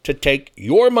have to take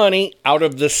your money out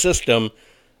of the system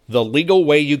the legal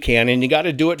way you can, and you got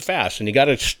to do it fast, and you got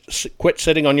to quit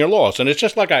sitting on your laurels. And it's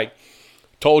just like I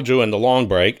told you in the long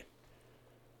break.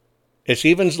 It's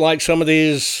even like some of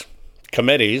these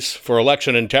committees for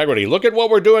election integrity. Look at what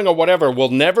we're doing or whatever. We'll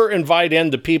never invite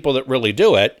in the people that really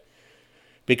do it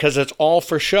because it's all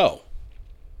for show.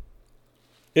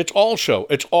 It's all show.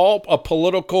 It's all a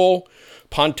political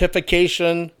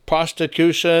pontification,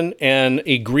 prostitution, and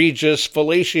egregious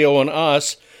fellatio on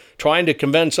us, trying to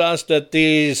convince us that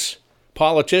these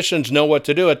politicians know what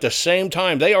to do. At the same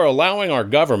time, they are allowing our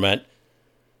government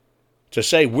to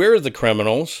say we're the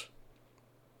criminals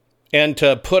and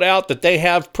to put out that they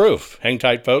have proof. Hang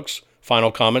tight, folks.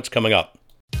 Final comments coming up.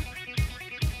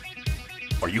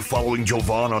 Are you following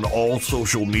Jovan on all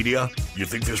social media? You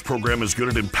think this program is good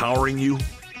at empowering you?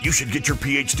 You should get your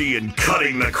PhD in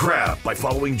cutting the crap by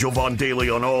following Jovan Daily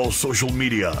on all social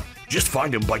media. Just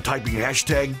find him by typing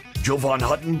hashtag Jovan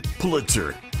Hutton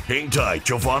Pulitzer. Hang tight,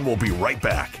 Jovan will be right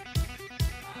back.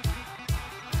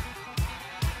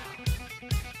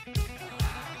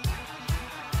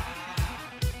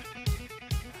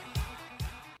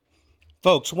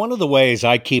 Folks, one of the ways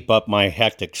I keep up my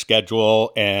hectic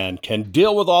schedule and can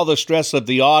deal with all the stress of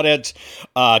the audits,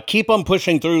 keep on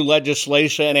pushing through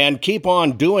legislation, and keep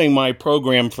on doing my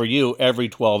program for you every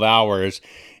 12 hours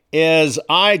is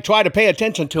I try to pay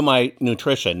attention to my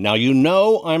nutrition. Now, you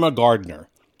know I'm a gardener.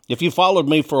 If you followed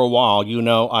me for a while, you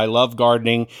know I love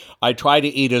gardening. I try to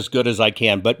eat as good as I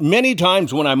can. But many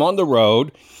times when I'm on the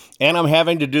road and I'm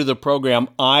having to do the program,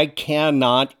 I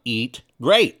cannot eat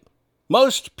great.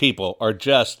 Most people are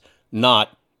just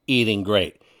not eating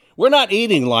great. We're not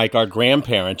eating like our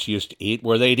grandparents used to eat,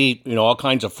 where they'd eat, all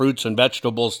kinds of fruits and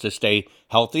vegetables to stay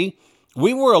healthy.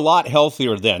 We were a lot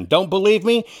healthier then. Don't believe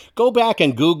me? Go back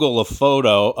and Google a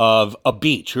photo of a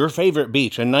beach, your favorite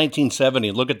beach in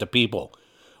 1970. Look at the people.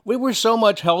 We were so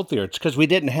much healthier. It's because we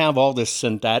didn't have all this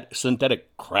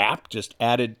synthetic crap just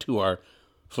added to our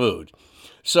food.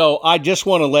 So I just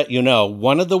want to let you know,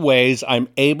 one of the ways I'm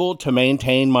able to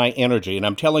maintain my energy, and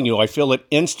I'm telling you, I feel it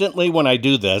instantly when I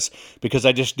do this, because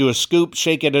I just do a scoop,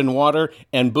 shake it in water,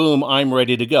 and boom, I'm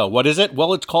ready to go. What is it?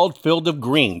 Well, it's called Field of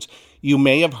Greens. You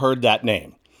may have heard that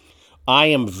name. I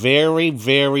am very,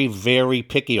 very, very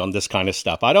picky on this kind of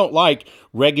stuff. I don't like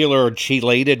regular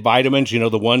chelated vitamins,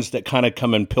 the ones that kind of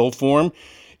come in pill form.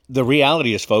 The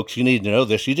reality is, folks, you need to know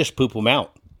this, you just poop them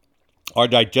out. Our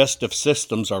digestive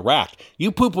systems are racked.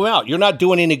 You poop them out. You're not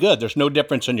doing any good. There's no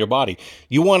difference in your body.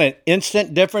 You want an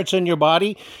instant difference in your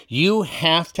body? You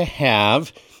have to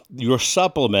have your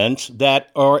supplements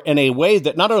that are in a way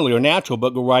that not only are natural,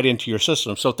 but go right into your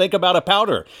system. So think about a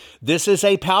powder. This is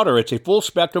a powder. It's a full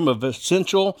spectrum of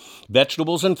essential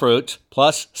vegetables and fruits,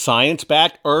 plus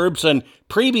science-backed herbs and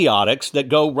prebiotics that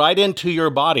go right into your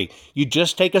body. You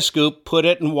just take a scoop, put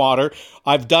it in water.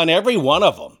 I've done every one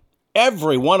of them.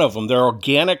 Every one of them. They're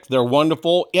organic. They're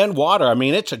wonderful in water. I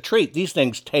mean, it's a treat. These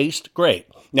things taste great.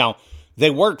 Now, they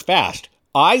work fast.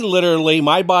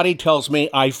 My body tells me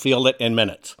I feel it in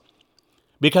minutes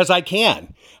because I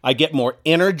can. I get more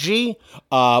energy.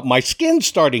 My skin's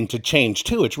starting to change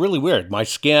too. It's really weird. My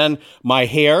skin, my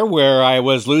hair, where I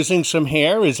was losing some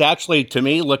hair, is actually, to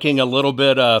me, looking a little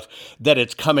bit of that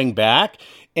it's coming back.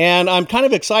 And I'm kind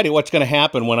of excited what's going to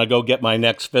happen when I go get my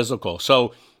next physical.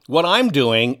 So what I'm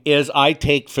doing is I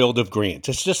take Field of Greens.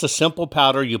 It's just a simple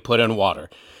powder you put in water.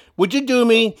 Would you do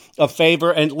me a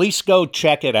favor and at least go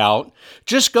check it out?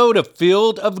 Just go to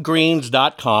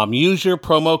fieldofgreens.com. Use your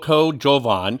promo code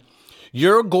Jovan.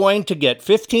 You're going to get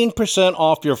 15%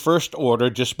 off your first order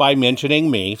just by mentioning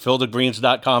me,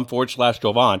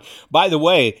 fieldofgreens.com/Jovan. By the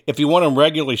way, if you want them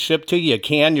regularly shipped to you, you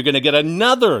can. You're going to get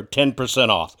another 10%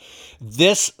 off.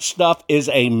 This stuff is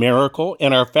a miracle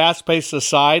in our fast-paced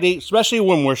society, especially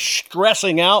when we're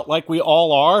stressing out like we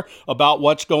all are about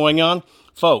what's going on.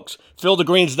 Folks,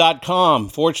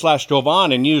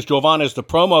 fieldofgreens.com/Jovan and use Jovan as the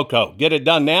promo code. Get it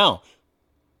done now.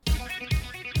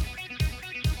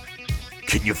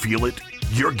 Can you feel it?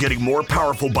 You're getting more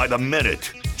powerful by the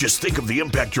minute. Just think of the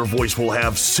impact your voice will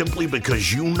have simply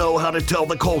because you know how to tell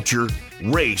the culture,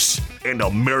 race, and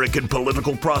American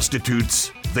political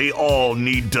prostitutes they all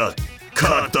need to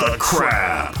cut the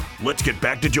crap. Let's get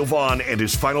back to Jovan and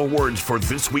his final words for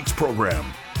this week's program.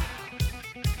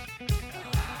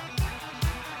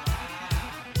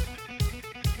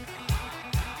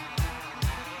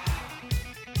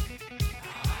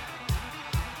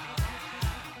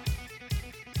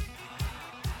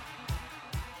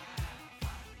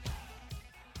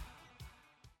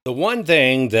 The one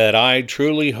thing that I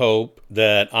truly hope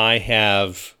that I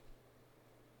have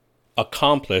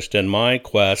accomplished in my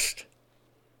quest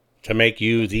to make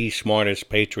you the smartest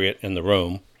patriot in the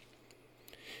room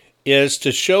is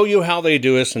to show you how they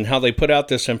do this and how they put out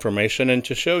this information, and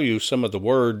to show you some of the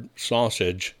word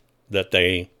sausage that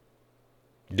they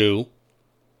do,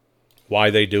 why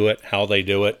they do it, how they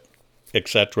do it,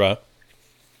 etc.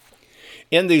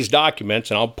 In these documents,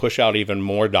 and I'll push out even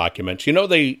more documents,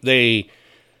 they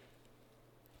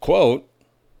quote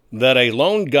that a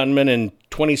lone gunman in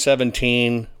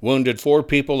 2017 wounded 4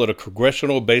 people at a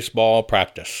congressional baseball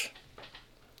practice.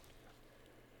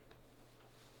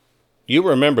 You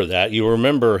remember that. You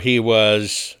remember he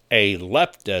was a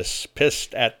leftist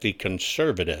pissed at the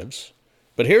conservatives.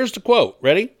 But here's the quote.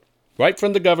 Ready? Right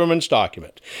from the government's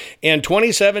document. In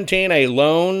 2017, a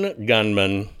lone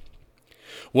gunman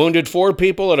wounded 4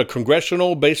 people at a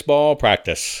congressional baseball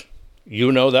practice.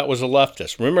 You know that was a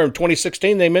leftist. Remember in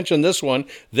 2016 they mentioned this one.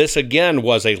 This again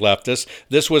was a leftist.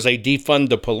 This was a defund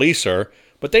the policer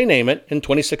But they name it in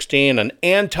 2016, an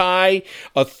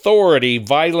anti-authority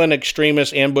violent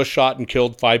extremist ambush shot and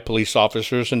killed 5 police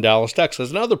officers in Dallas,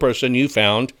 Texas. Another person you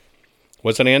found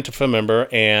was an Antifa member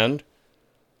and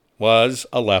was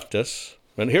a leftist.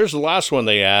 And here's the last one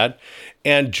they add.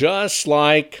 And just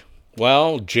like,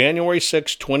 January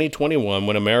 6, 2021,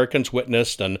 when Americans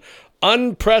witnessed an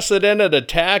unprecedented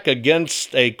attack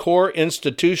against a core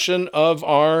institution of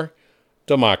our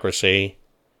democracy,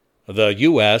 the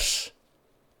U.S.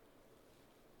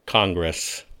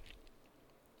 Congress.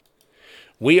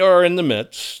 We are in the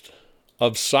midst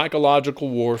of psychological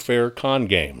warfare con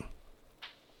game.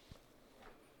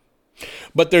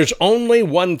 But there's only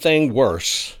one thing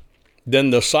worse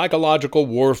than the psychological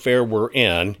warfare we're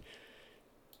in,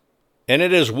 and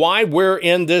it is why we're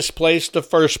in this place the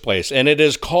first place, and it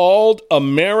is called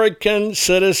American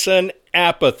citizen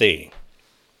apathy.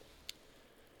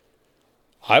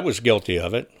 I was guilty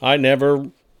of it. I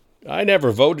never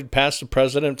voted past the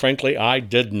president. Frankly, I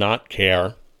did not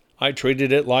care. I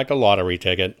treated it like a lottery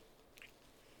ticket.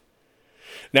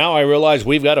 Now I realize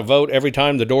we've got to vote every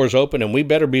time the doors open, and we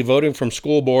better be voting from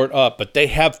school board up. But they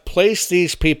have placed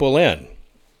these people in.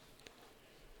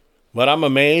 But I'm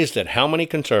amazed at how many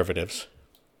conservatives.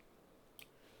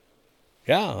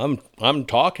 Yeah, I'm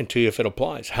talking to you if it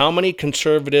applies. How many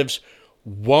conservatives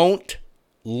won't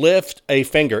lift a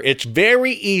finger? It's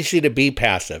very easy to be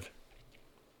passive.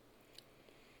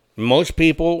 Most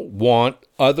people want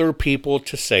other people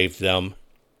to save them.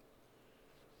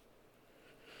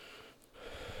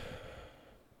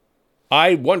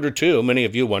 I wonder too, many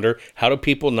of you wonder, how do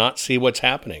people not see what's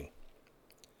happening?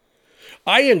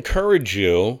 I encourage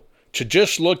you to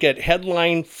just look at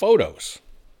headline photos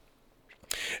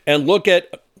and look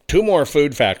at 2 more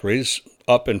food factories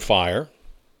up in fire,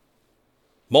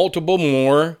 multiple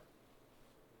more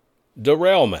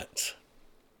derailments.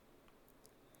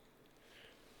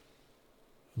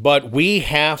 But we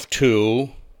have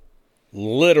to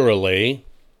literally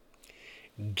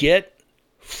get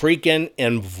freaking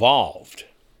involved.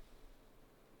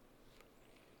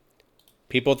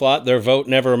 People thought their vote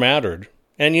never mattered.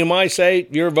 And you might say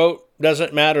your vote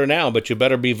doesn't matter now, but you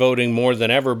better be voting more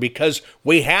than ever, because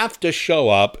we have to show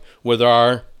up with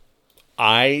our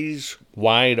eyes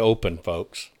wide open,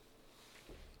 folks.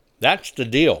 That's the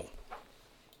deal.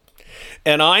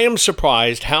 And I am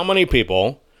surprised how many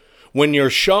people, when you're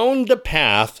shown the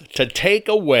path to take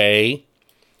away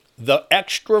the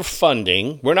extra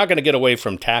funding, we're not going to get away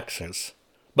from taxes,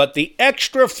 but the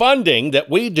extra funding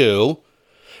that we do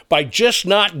by just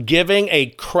not giving a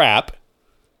crap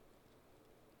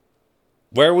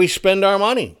where we spend our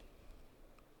money.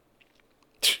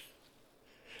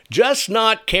 Just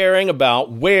not caring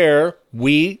about where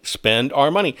we spend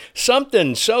our money.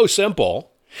 Something so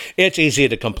simple. It's easy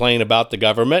to complain about the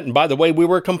government. And by the way, we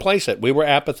were complacent. We were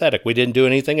apathetic. We didn't do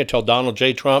anything until Donald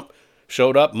J. Trump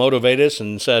showed up, motivated us,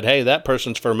 and said, hey, that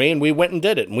person's for me. And we went and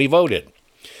did it, and we voted.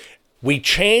 We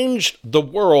changed the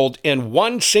world in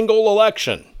one single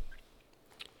election.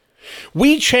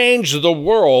 We changed the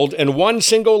world in one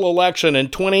single election in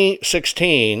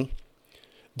 2016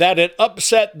 that it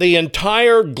upset the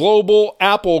entire global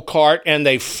apple cart, and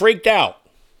they freaked out.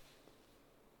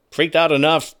 Freaked out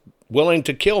enough, willing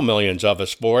to kill millions of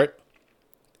us for it.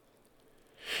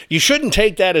 You shouldn't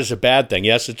take that as a bad thing.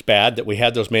 Yes, it's bad that we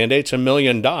had those mandates. 1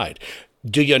 million died.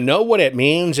 Do you know what it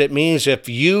means? It means if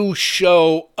you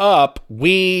show up,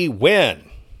 we win.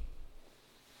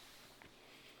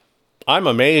 I'm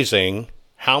amazing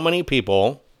how many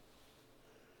people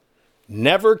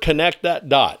never connect that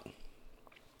dot.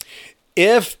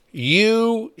 If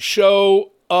you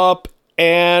show up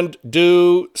and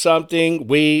do something,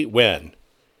 we win.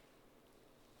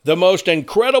 The most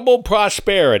incredible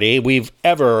prosperity we've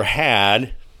ever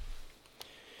had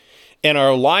in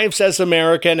our lives as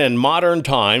American in modern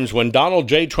times, when Donald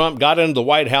J. Trump got into the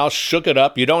White House, shook it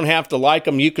up. You don't have to like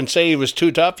him. You can say he was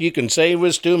too tough. You can say he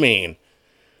was too mean.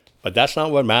 But that's not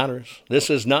what matters.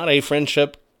 This is not a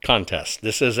friendship contest.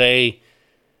 This is a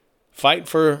fight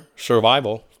for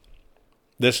survival.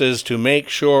 This is to make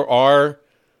sure our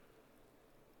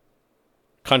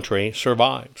country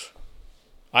survives.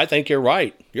 I think you're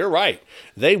right. You're right.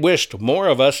 They wished more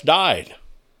of us died.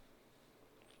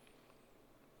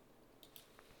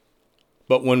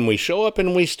 But when we show up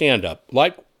and we stand up,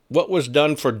 like what was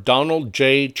done for Donald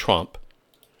J. Trump,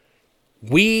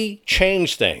 we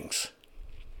change things.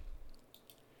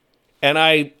 And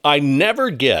I never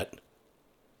get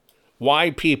why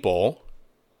people,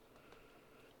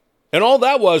 and all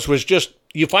that was just,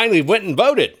 you finally went and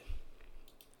voted.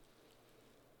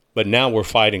 But now we're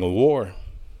fighting a war.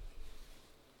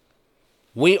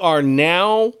 We are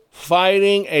now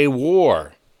fighting a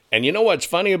war. And you know what's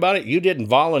funny about it? You didn't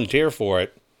volunteer for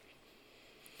it.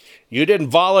 You didn't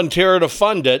volunteer to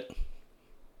fund it,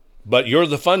 but you're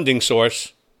the funding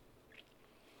source.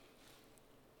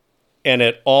 And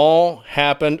it all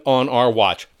happened on our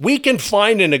watch. We can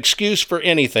find an excuse for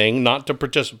anything not to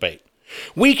participate.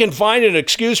 We can find an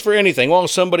excuse for anything. Well,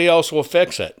 somebody else will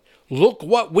fix it. Look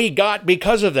what we got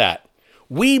because of that.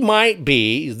 We might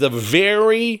be the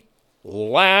very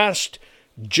last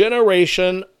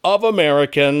generation of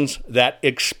Americans that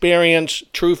experience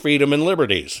true freedom and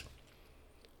liberties.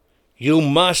 You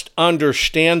must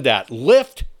understand that.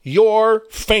 Lift your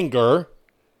finger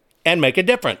and make a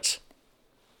difference.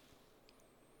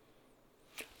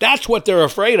 That's what they're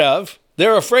afraid of.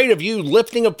 They're afraid of you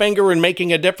lifting a finger and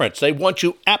making a difference. They want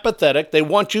you apathetic. They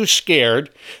want you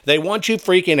scared. They want you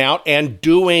freaking out and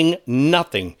doing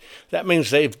nothing. That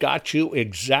means they've got you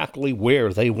exactly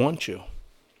where they want you.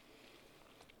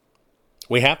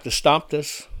 We have to stop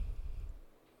this.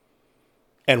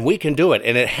 And we can do it.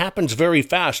 And it happens very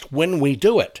fast when we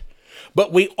do it.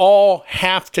 But we all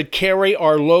have to carry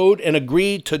our load and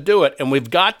agree to do it. And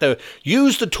we've got to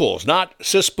use the tools, not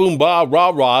sis, boom, bah,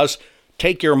 rah-rahs.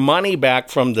 Take your money back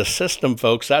from the system,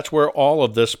 folks. That's where all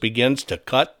of this begins to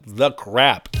cut the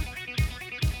crap.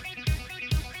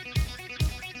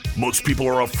 Most people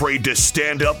are afraid to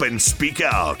stand up and speak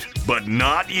out, but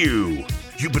not you.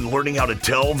 You've been learning how to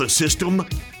tell the system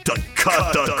to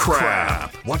cut the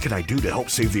crap. What can I do to help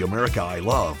save the America I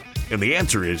love? And the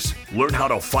answer is, learn how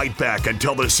to fight back and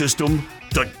tell the system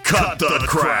to cut the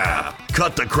crap.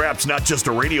 Cut the Crap's not just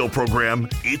a radio program,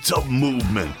 it's a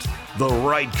movement. The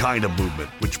right kind of movement,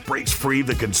 which breaks free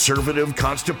the conservative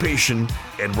constipation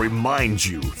and reminds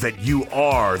you that you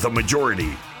are the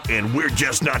majority. And we're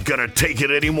just not gonna take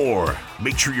it anymore.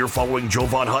 Make sure you're following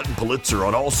Jovan Hutton Pulitzer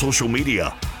on all social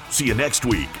media. See you next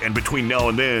week, and between now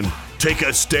and then, take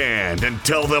a stand and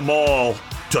tell them all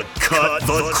to cut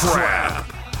the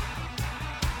crap.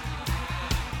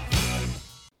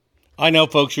 I know,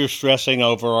 folks, you're stressing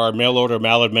over our mail-order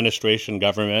maladministration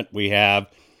government. We have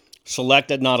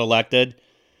selected, not elected.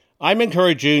 I'm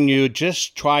encouraging you,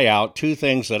 just try out 2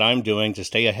 things that I'm doing to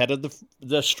stay ahead of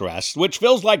the stress, which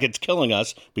feels like it's killing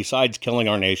us, besides killing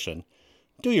our nation.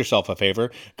 Do yourself a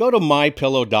favor. Go to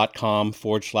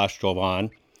mypillow.com/Jovan.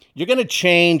 You're going to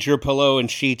change your pillow and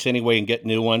sheets anyway and get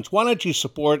new ones. Why don't you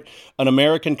support an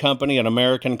American company, an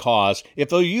American cause? If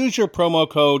they'll use your promo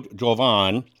code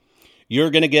Jovan, you're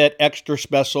going to get extra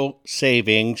special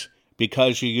savings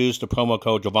because you used the promo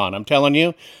code Jovan. I'm telling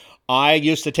you, I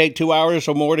used to take 2 hours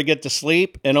or more to get to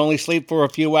sleep and only sleep for a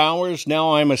few hours.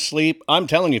 Now I'm asleep. I'm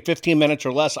telling you, 15 minutes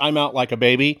or less, I'm out like a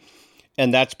baby.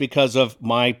 And that's because of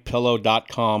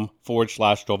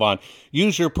mypillow.com/Jovan.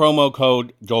 Use your promo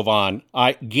code Jovan.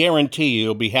 I guarantee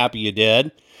you'll be happy you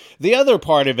did. The other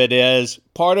part of it is,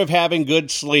 part of having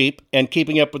good sleep and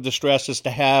keeping up with the stress is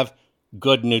to have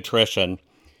good nutrition.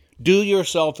 Do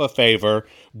yourself a favor.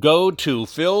 Go to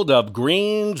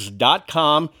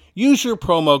fieldofgreens.com. Use your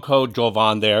promo code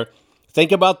Jovan there.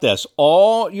 Think about this.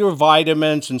 All your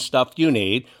vitamins and stuff you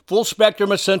need, full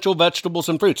spectrum essential vegetables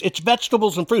and fruits. It's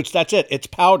vegetables and fruits. That's it. It's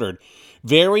powdered.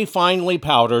 Very finely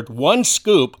powdered. 1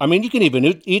 scoop. I mean, you can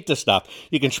even eat the stuff.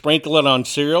 You can sprinkle it on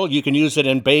cereal. You can use it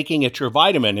in baking. It's your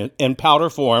vitamin in powder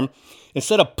form.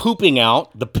 Instead of pooping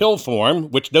out the pill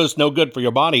form, which does no good for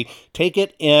your body, take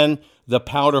it in the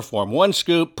powder form. 1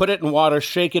 scoop, put it in water,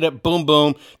 shake it, boom,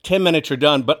 boom. 10 minutes, you're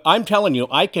done. But I'm telling you,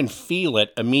 I can feel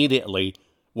it immediately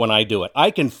when I do it.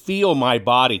 I can feel my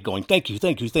body going, thank you,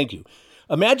 thank you, thank you.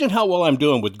 Imagine how well I'm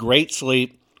doing with great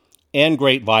sleep and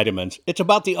great vitamins. It's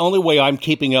about the only way I'm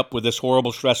keeping up with this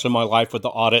horrible stress in my life with the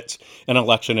audits and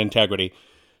election integrity.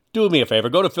 Do me a favor.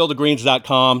 Go to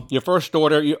fieldofgreens.com. Your first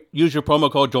order, use your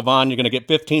promo code Jovan. You're going to get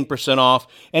 15% off.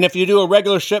 And if you do a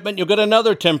regular shipment, you'll get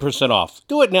another 10% off.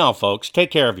 Do it now, folks.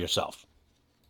 Take care of yourself.